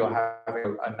word that you're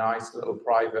having a nice little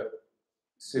private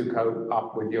Sukkot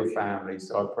up with your family.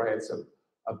 So I pray it's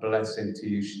a blessing to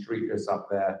you streakers up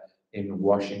there in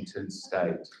Washington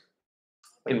State.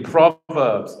 In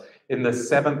Proverbs, in the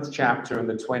 7th chapter, in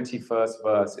the 21st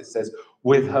verse, it says,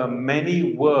 with her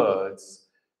many words,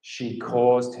 she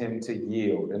caused him to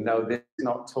yield. And no, this is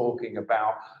not talking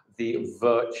about the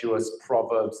virtuous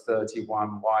Proverbs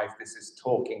 31 wife. This is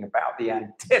talking about the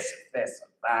antithesis of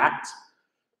that.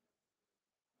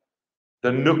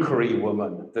 The nookery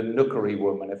woman. The nookery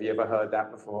woman. Have you ever heard that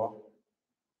before?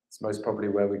 It's most probably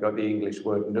where we got the English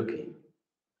word nookie.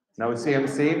 No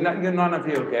CMC? None of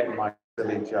you are getting my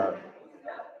silly joke.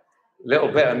 Little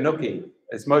bit of nookie.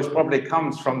 It most probably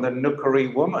comes from the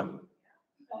nookery woman.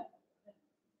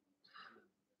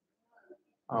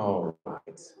 All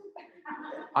right.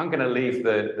 I'm going to leave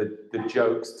the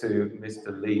jokes to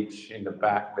Mr. Leach in the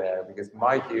back there, because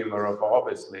my humor of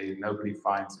obviously nobody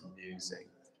finds amusing.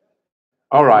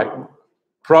 All right,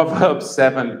 Proverbs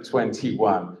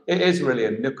 7:21. It is really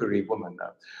a nookery woman,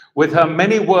 though. With her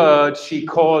many words, she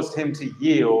caused him to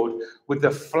yield. With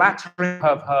the flattering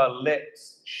of her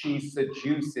lips, she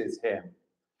seduces him.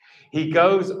 He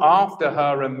goes after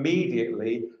her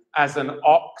immediately, as an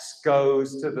ox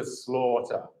goes to the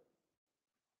slaughter,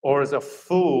 or as a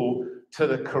fool to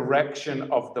the correction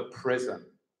of the prison.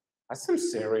 That's some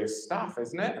serious stuff,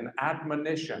 isn't it? An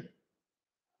admonition.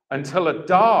 Until a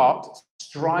dart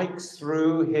strikes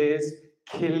through his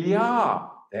kilia.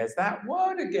 There's that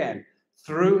word again.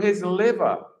 Through his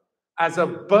liver, as a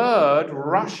bird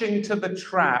rushing to the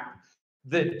trap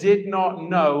that did not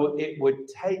know it would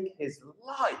take his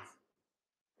life.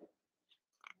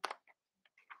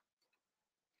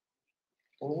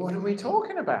 Well, what are we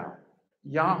talking about?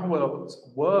 Yahweh's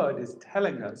word is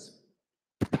telling us,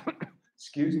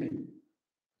 excuse me,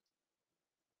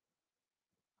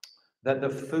 that the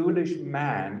foolish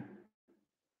man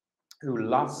who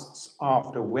lusts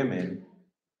after women,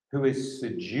 who is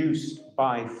seduced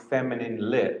by feminine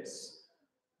lips,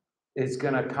 is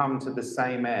going to come to the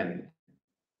same end.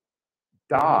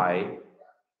 Die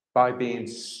by being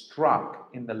struck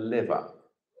in the liver.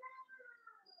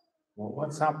 Well,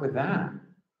 what's up with that?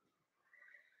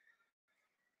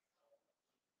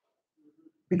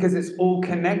 Because it's all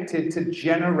connected to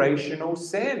generational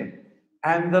sin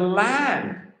and the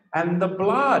land and the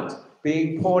blood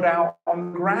being poured out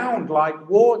on the ground like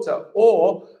water,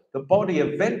 or the body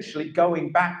eventually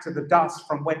going back to the dust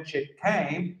from whence it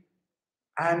came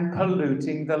and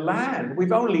polluting the land.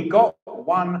 We've only got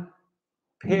one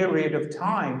period of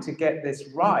time to get this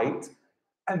right,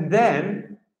 and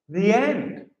then the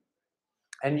end.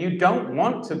 And you don't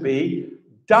want to be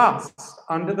dust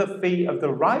under the feet of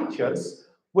the righteous,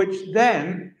 which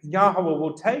then Yahweh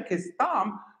will take his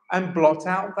thumb and blot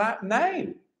out that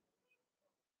name.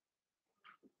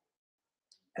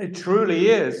 It truly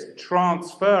is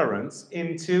transference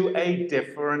into a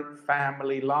different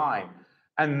family line.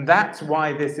 And that's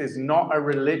why this is not a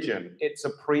religion, it's a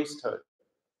priesthood.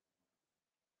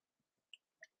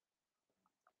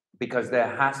 Because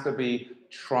there has to be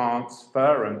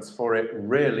transference for it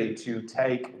really to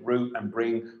take root and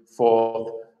bring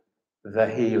forth the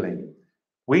healing.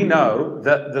 We know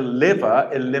that the liver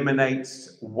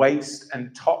eliminates waste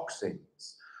and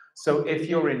toxins. So if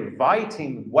you're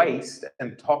inviting waste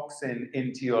and toxin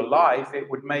into your life, it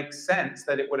would make sense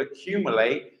that it would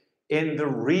accumulate in the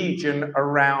region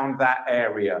around that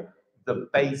area, the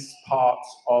base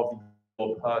parts of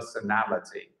your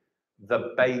personality,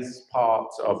 the base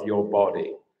parts of your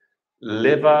body.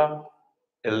 Liver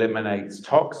eliminates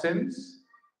toxins,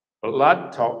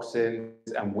 blood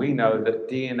toxins, and we know that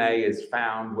DNA is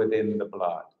found within the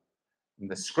blood. And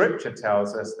the scripture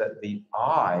tells us that the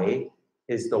eye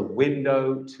is the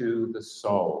window to the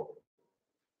soul.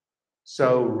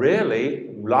 So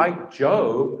really, like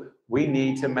Job, we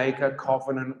need to make a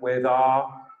covenant with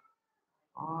our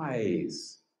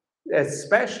eyes,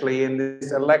 especially in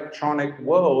this electronic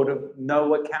world of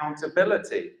no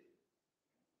accountability.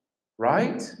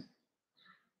 Right?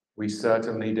 We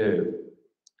certainly do.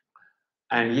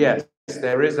 And yes,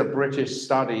 there is a British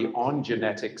study on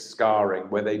genetic scarring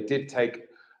where they did take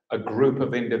a group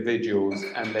of individuals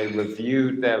and they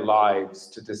reviewed their lives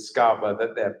to discover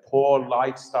that their poor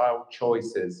lifestyle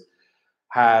choices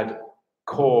had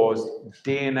caused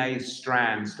DNA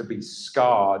strands to be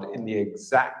scarred in the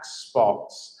exact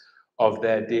spots of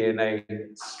their DNA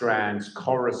strands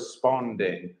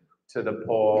corresponding to the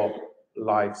poor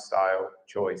lifestyle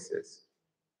choices.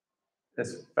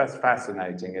 That's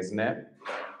fascinating, isn't it?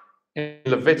 In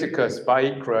Leviticus,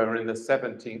 Vayikra, in the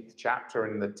 17th chapter,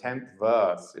 in the 10th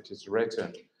verse, it is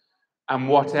written, "And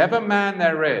whatever man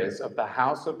there is of the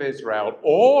house of Israel,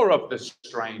 or of the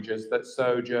strangers that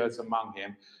sojourns among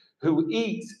him, who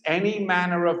eats any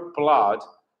manner of blood,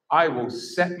 I will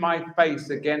set my face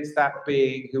against that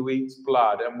being who eats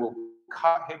blood, and will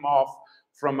cut him off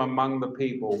from among the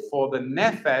people. For the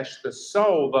nephesh, the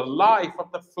soul, the life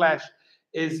of the flesh,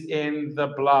 is in the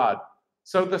blood."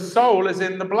 So the soul is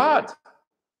in the blood.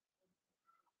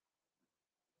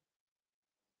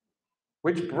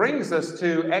 Which brings us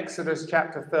to Exodus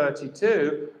chapter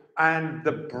 32 and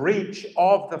the breach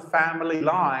of the family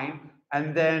line,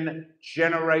 and then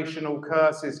generational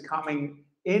curses coming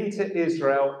into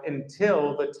Israel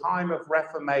until the time of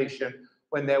Reformation,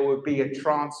 when there would be a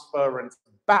transference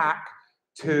back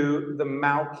to the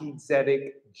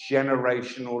Melchizedek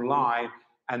generational line,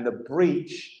 and the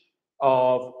breach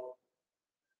of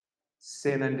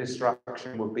sin and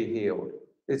destruction would be healed.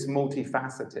 It's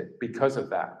multifaceted because of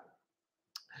that.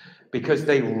 Because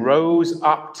they rose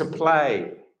up to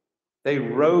play. They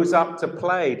rose up to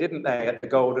play, didn't they, at the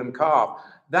golden calf?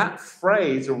 That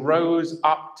phrase, rose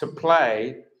up to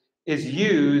play, is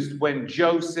used when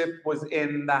Joseph was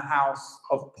in the house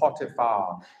of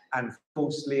Potiphar and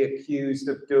falsely accused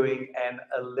of doing an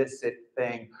illicit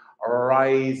thing,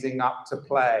 rising up to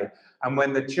play. And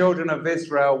when the children of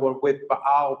Israel were with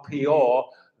Baal Peor,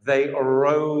 they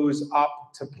arose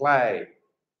up to play.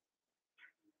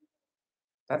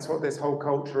 That's what this whole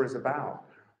culture is about.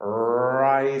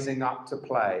 Rising up to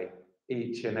play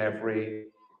each and every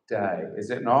day. Is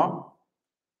it not?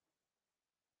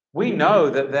 We know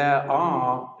that there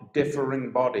are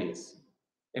differing bodies.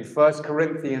 In 1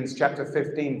 Corinthians chapter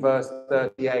 15, verse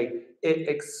 38, it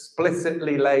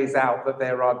explicitly lays out that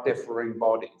there are differing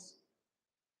bodies.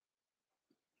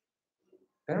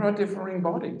 There are differing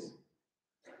bodies.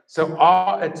 So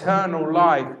our eternal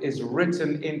life is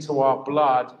written into our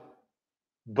blood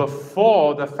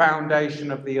before the foundation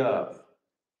of the earth.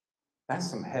 That's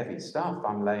some heavy stuff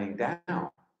I'm laying down.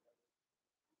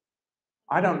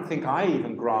 I don't think I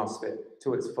even grasp it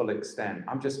to its full extent.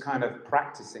 I'm just kind of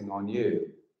practicing on you.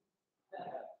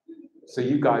 So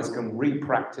you guys can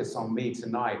re-practice on me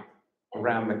tonight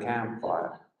around the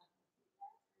campfire.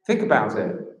 Think about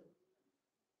it.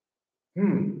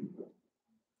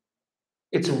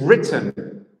 It's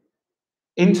written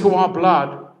into our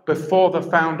blood before the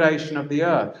foundation of the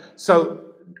earth.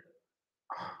 So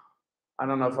I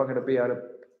don't know if I'm going to be able to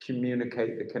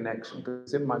communicate the connection because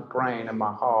it's in my brain and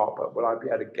my heart, but will I be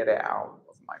able to get it out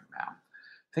of my mouth?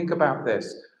 Think about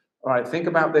this. All right, think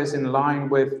about this in line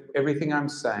with everything I'm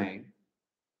saying.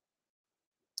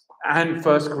 And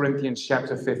 1 Corinthians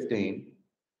chapter 15.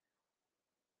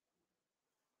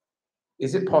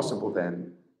 Is it possible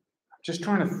then? I'm just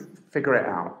trying to figure it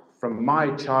out from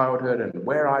my childhood and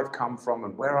where I've come from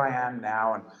and where I am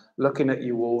now and looking at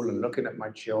you all and looking at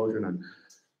my children and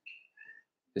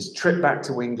this trip back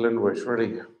to England, which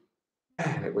really,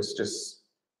 it was just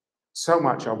so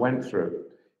much I went through.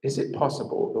 Is it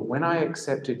possible that when I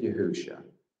accepted Yahusha,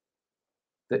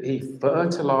 that he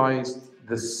fertilized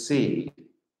the seed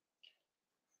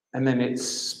and then it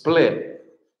split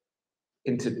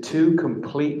into two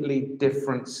completely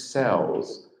different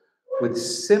cells with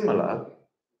similar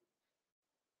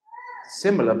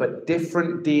but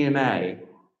different DNA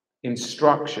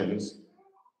instructions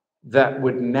that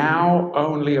would now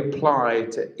only apply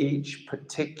to each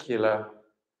particular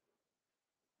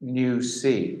new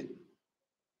seed.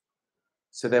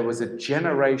 So there was a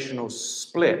generational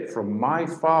split from my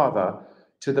father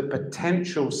to the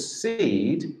potential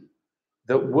seed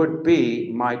that would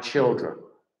be my children.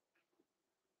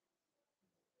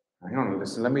 Hang on,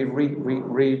 listen, let me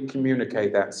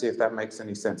re-communicate that and see if that makes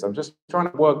any sense. I'm just trying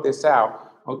to work this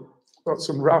out. I've got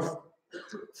some rough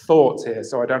thoughts here,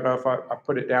 so I don't know if I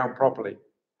put it down properly.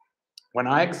 When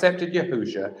I accepted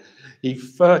Yahusha, he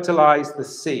fertilized the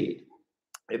seed.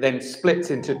 It then splits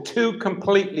into two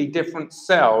completely different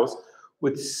cells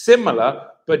with similar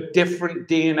but different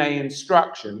DNA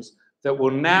instructions that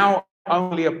will now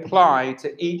only apply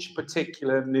to each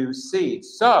particular new seed.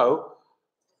 So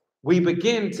we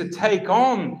begin to take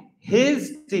on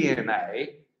his DNA,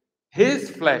 his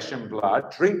flesh and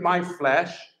blood, drink my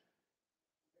flesh,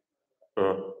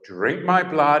 drink my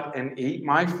blood and eat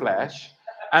my flesh.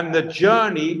 And the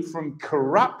journey from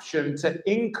corruption to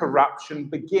incorruption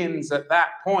begins at that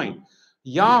point.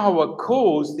 Yahweh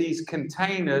calls these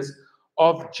containers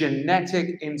of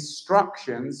genetic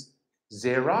instructions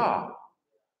zerah,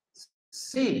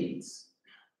 seeds.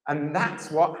 And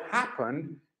that's what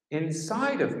happened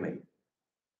inside of me.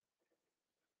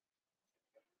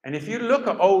 And if you look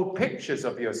at old pictures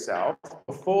of yourself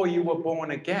before you were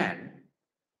born again,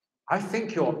 I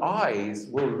think your eyes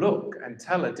will look and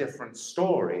tell a different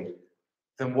story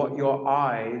than what your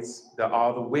eyes that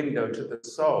are the window to the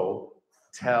soul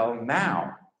tell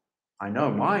now. I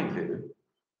know mine do,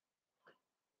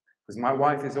 because my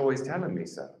wife is always telling me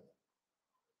so.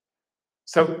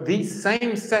 So these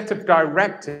same set of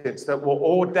directives that were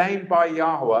ordained by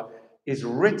Yahweh is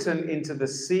written into the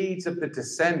seeds of the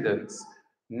descendants,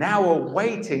 now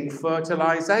awaiting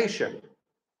fertilization.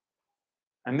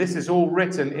 And this is all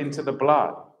written into the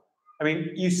blood. I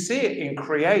mean, you see it in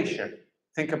creation.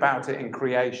 Think about it in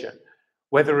creation.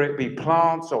 Whether it be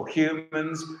plants or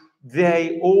humans,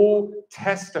 they all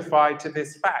testify to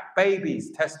this fact. Babies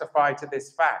testify to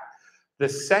this fact. The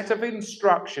set of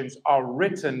instructions are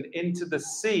written into the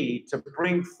seed to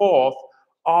bring forth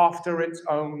after its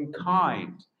own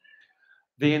kind.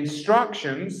 The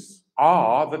instructions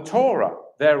are the Torah.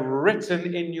 They're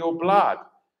written in your blood.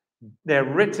 They're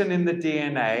written in the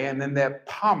DNA, and then they're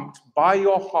pumped by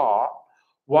your heart,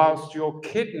 whilst your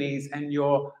kidneys and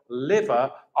your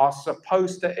liver are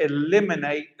supposed to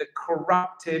eliminate the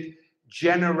corrupted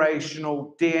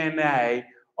generational DNA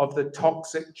of the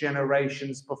toxic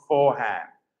generations beforehand.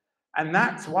 And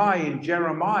that's why in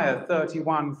Jeremiah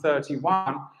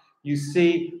 31:31, you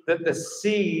see that the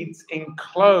seeds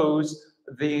enclose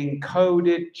the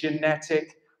encoded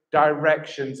genetic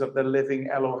directions of the living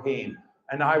Elohim.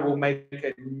 And I will make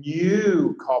a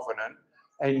new covenant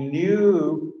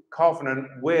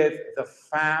with the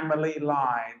family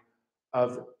line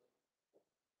of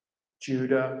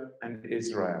Judah and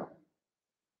Israel.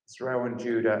 Israel and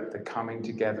Judah, the coming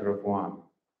together of one.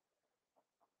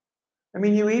 I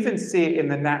mean, you even see it in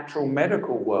the natural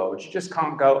medical world. You just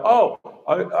can't go, oh,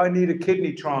 I need a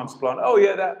kidney transplant. Oh,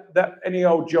 yeah, that any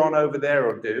old John over there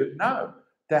will do. No,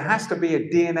 there has to be a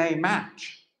DNA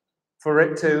match for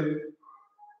it to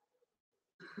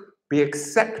be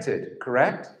accepted,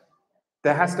 correct?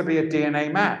 There has to be a DNA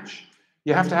match.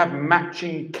 You have to have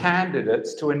matching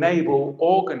candidates to enable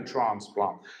organ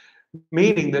transplant,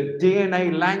 meaning that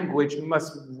DNA language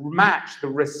must match the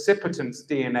recipient's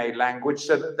DNA language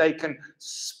so that they can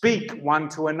speak one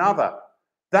to another.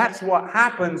 That's what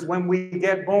happens when we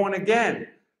get born again.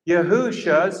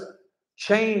 Yahusha's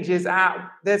changes out.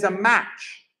 There's a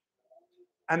match.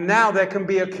 And now there can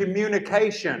be a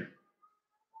communication.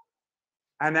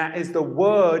 And that is the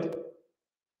word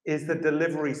is the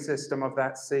delivery system of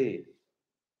that seed.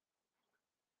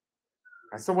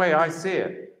 That's the way I see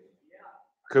it.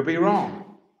 Could be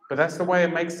wrong, but that's the way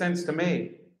it makes sense to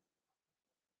me.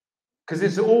 Because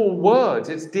it's all words,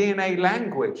 it's DNA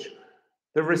language.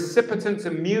 The recipient's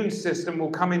immune system will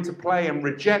come into play and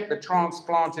reject the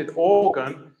transplanted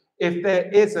organ if there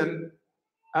isn't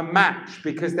a match,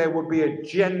 because there would be a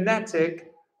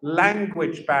genetic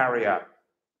language barrier.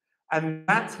 And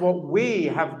that's what we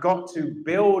have got to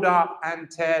build up and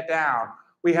tear down.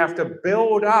 We have to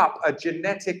build up a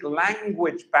genetic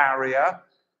language barrier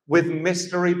with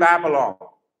Mystery Babylon.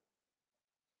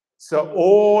 So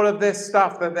all of this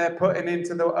stuff that they're putting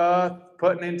into the earth,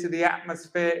 putting into the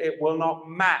atmosphere, it will not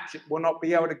match. It will not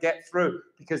be able to get through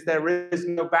because there is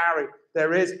no barrier.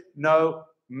 There is no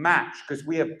match because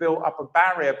we have built up a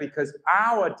barrier because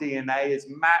our DNA is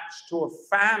matched to a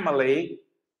family.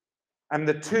 And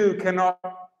the two cannot,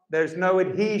 there's no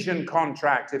adhesion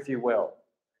contract, if you will.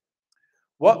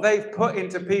 What they've put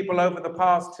into people over the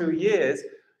past 2 years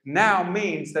now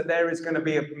means that there is going to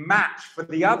be a match for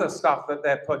the other stuff that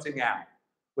they're putting out.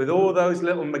 With all those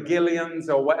little Megillions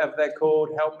or whatever they're called,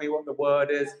 help me what the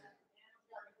word is,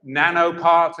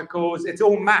 nanoparticles, it's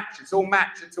all match, it's all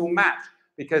match, it's all match.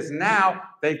 Because now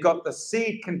they've got the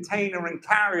seed container and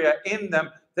carrier in them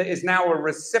that is now a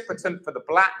recipient for the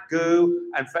black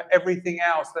goo and for everything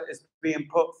else that is being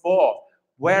put forth.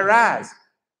 Whereas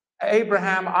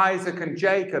Abraham, Isaac, and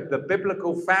Jacob, the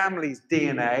biblical family's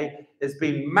DNA, has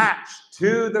been matched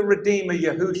to the Redeemer,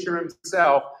 Yahusha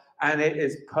himself, and it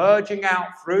is purging out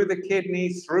through the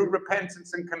kidneys, through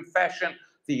repentance and confession,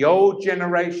 the old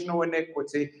generational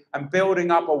iniquity, and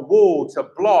building up a wall to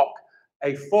block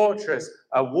a fortress,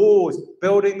 a walls,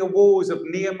 building the walls of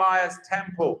Nehemiah's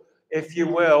temple, if you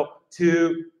will,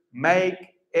 to make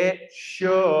it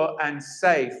sure and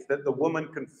safe that the woman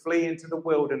can flee into the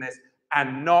wilderness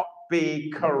and not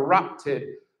be corrupted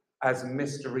as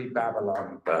Mystery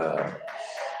Babylon burns.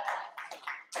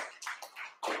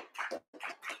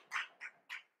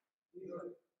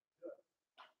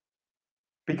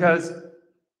 Because,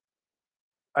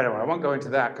 I won't go into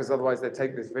that because otherwise they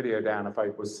take this video down if I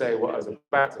would say what I was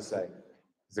about to say.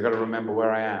 Because I've got to remember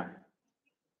where I am.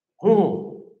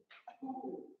 Ooh.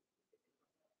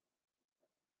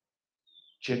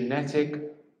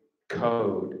 Genetic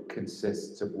code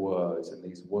consists of words, and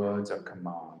these words are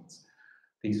commands.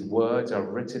 These words are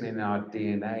written in our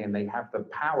DNA, and they have the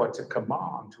power to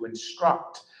command, to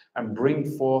instruct, and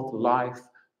bring forth life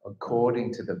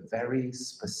according to the very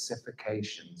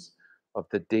specifications of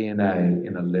the DNA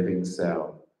in a living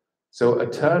cell. So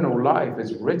eternal life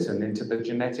is written into the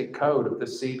genetic code of the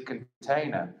seed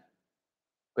container,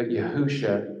 but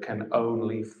Yahusha can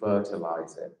only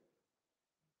fertilize it.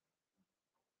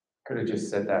 Could have just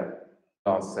said that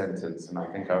last sentence, and I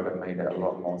think I would have made it a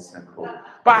lot more simple.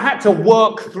 But I had to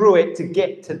work through it to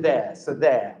get to there. So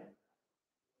there.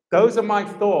 Those are my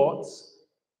thoughts.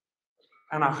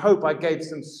 And I hope I gave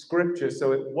some scripture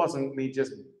so it wasn't me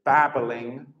just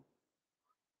babbling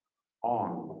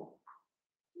on.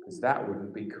 Because that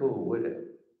wouldn't be cool, would it?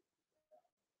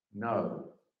 No.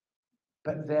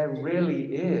 But there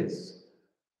really is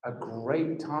a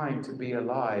great time to be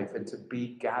alive and to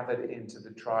be gathered into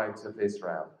the tribes of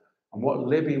Israel. And what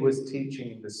Libby was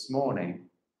teaching this morning,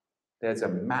 there's a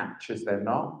match, is there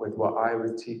not, with what I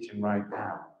was teaching right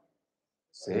now?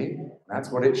 See?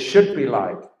 That's what it should be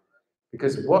like.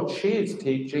 Because what she is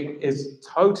teaching is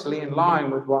totally in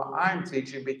line with what I'm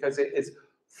teaching, because it is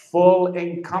full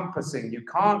encompassing. You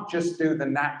can't just do the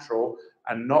natural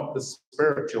and not the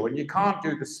spiritual. And you can't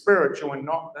do the spiritual and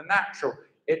not the natural.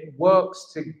 It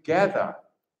works together.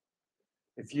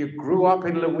 If you grew up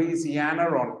in Louisiana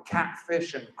on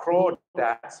catfish and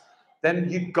crawdads, then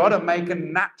you've got to make a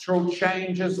natural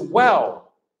change as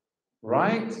well,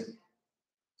 right?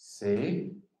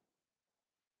 See?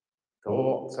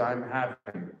 Thoughts I'm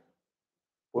having.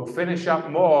 We'll finish up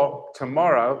more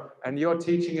tomorrow, and you're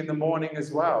teaching in the morning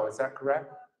as well. Is that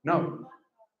correct? No,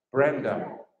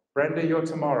 Brenda. Brenda, you're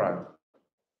tomorrow.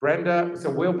 Brenda, so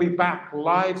we'll be back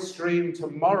live stream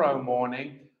tomorrow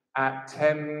morning at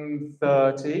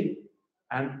 10:30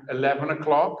 and 11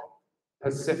 o'clock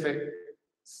Pacific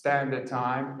Standard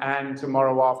Time, and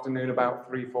tomorrow afternoon about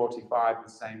 3:45 the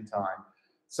same time.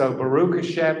 So Baruch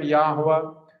Hashem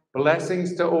Yahweh,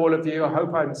 blessings to all of you. I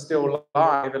hope I'm still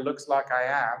live. It looks like I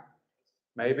am.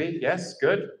 Maybe, yes,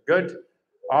 good, good.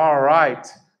 All right,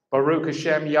 Baruch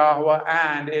Hashem Yahweh,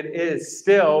 and it is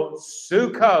still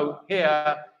Sukkot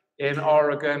here in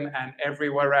Oregon and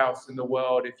everywhere else in the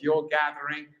world. If you're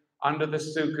gathering under the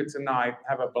Sukkah tonight,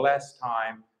 have a blessed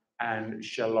time, and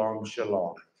shalom,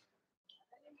 shalom.